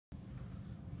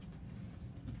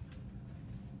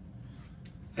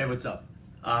Hey, what's up?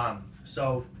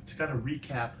 So to kind of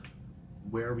recap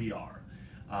where we are,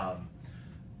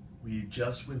 we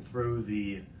just went through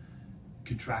the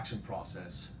contraction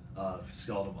process of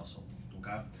skeletal muscle,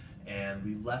 okay? And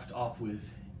we left off with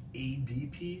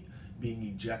ADP being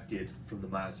ejected from the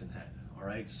myosin head, all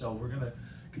right? So we're gonna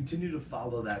continue to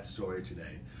follow that story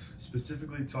today,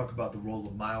 specifically talk about the role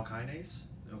of myokinase,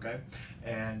 okay?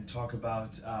 And talk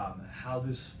about how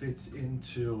this fits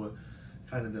into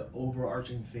kind of the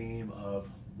overarching theme of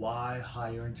why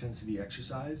higher intensity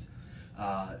exercise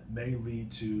may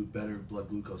lead to better blood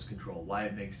glucose control, why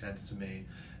it makes sense to me,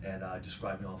 and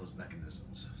describing all those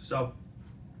mechanisms. So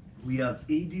we have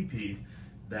ADP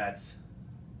that's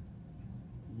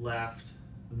left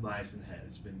the myosin head.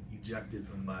 It's been ejected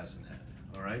from the myosin head,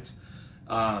 all right?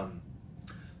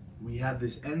 We have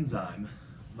this enzyme,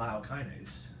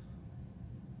 myokinase,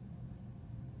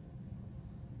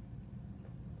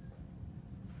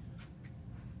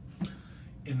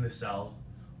 in the cell,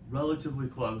 relatively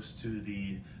close to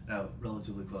the, now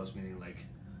relatively close meaning like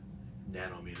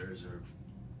nanometers or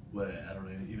what, I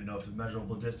don't even know if it's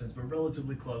measurable distance, but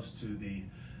relatively close to the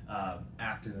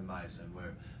actin and myosin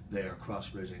where they are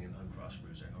cross-bridging and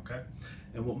uncross-bridging, okay?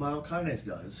 And what myokinase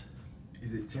does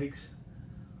is it takes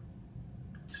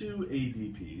two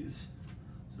ADPs,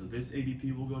 so this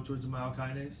ADP will go towards the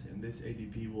myokinase and this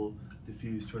ADP will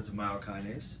diffuse towards the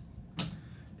myokinase,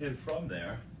 and from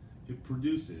there it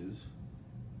produces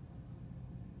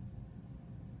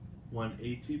one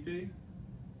ATP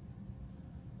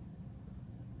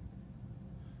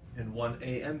and one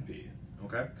AMP,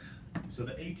 okay? So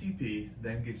the ATP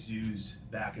then gets used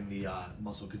back in the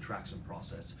muscle contraction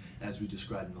process, as we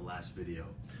described in the last video.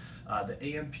 The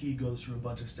AMP goes through a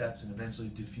bunch of steps and eventually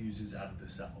diffuses out of the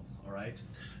cell, all right?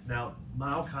 Now,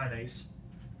 myokinase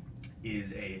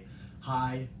is a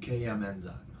high KM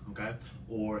enzyme, okay?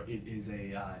 Or it is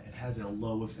it has a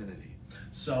low affinity.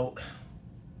 So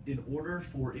in order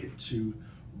for it to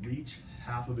reach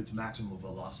half of its maximum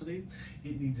velocity,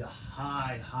 it needs a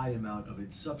high amount of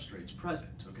its substrates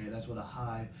present, okay? That's what a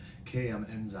high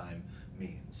KM enzyme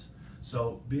means.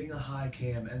 So being a high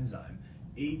KM enzyme,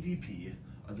 ADP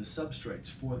are the substrates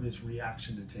for this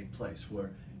reaction to take place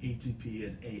where ATP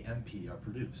and AMP are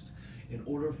produced. In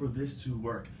order for this to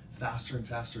work faster and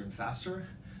faster and faster,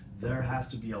 there has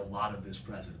to be a lot of this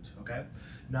present, okay?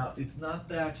 Now, it's not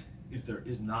that if there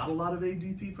is not a lot of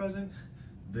ADP present,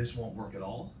 this won't work at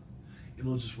all.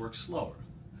 It'll just work slower.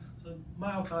 So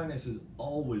myokinase is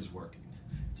always working.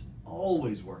 It's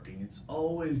always working. It's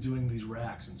always doing these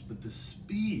reactions, but the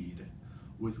speed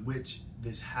with which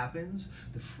this happens,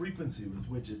 the frequency with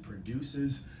which it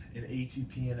produces an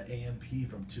ATP and an AMP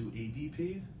from two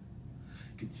ADP,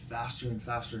 gets faster and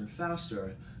faster and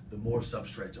faster the more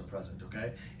substrates are present,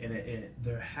 okay? And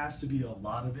there has to be a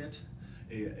lot of it,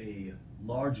 a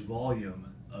large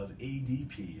volume of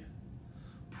ADP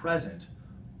present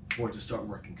for it to start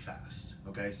working fast,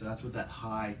 okay? So that's what that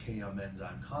high KM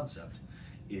enzyme concept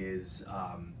is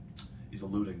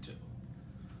alluding to.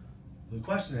 The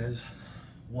question is,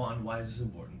 one, why is this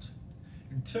important?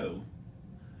 And two,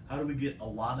 how do we get a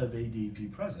lot of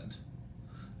ADP present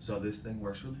so this thing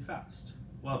works really fast?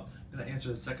 Well, I'm gonna answer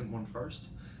the second one first,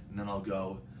 and then I'll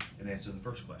go and answer the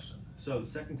first question. So the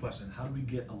second question, how do we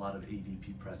get a lot of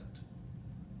ADP present?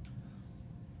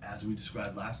 As we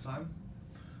described last time,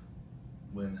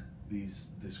 when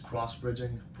this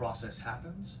cross-bridging process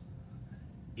happens,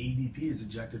 ADP is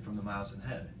ejected from the myosin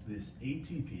head. This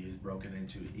ATP is broken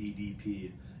into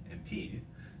ADP and P,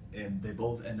 and they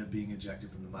both end up being ejected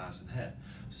from the myosin head.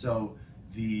 So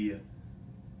the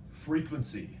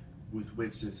frequency with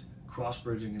which this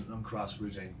cross-bridging and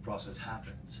uncross-bridging process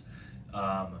happens,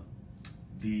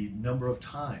 the number of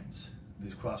times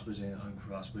this cross-bridging and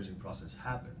uncross-bridging process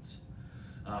happens,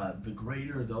 the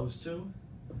greater those two,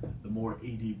 the more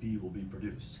ADP will be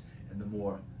produced, and the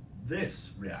more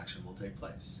this reaction will take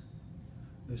place,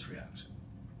 this reaction.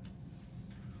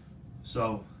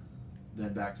 So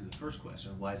then back to the first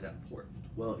question, why is that important?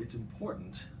 Well, it's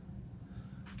important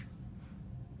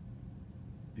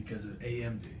because of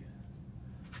AMP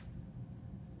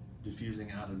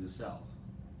diffusing out of the cell.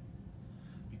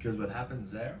 Because what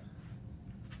happens there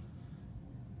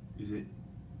is it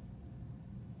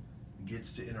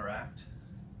gets to interact,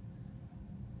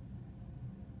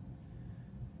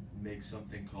 make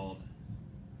something called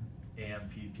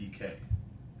AMPPK.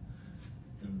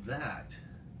 And that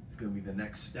is going to be the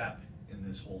next step in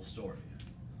this whole story,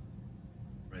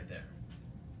 right there.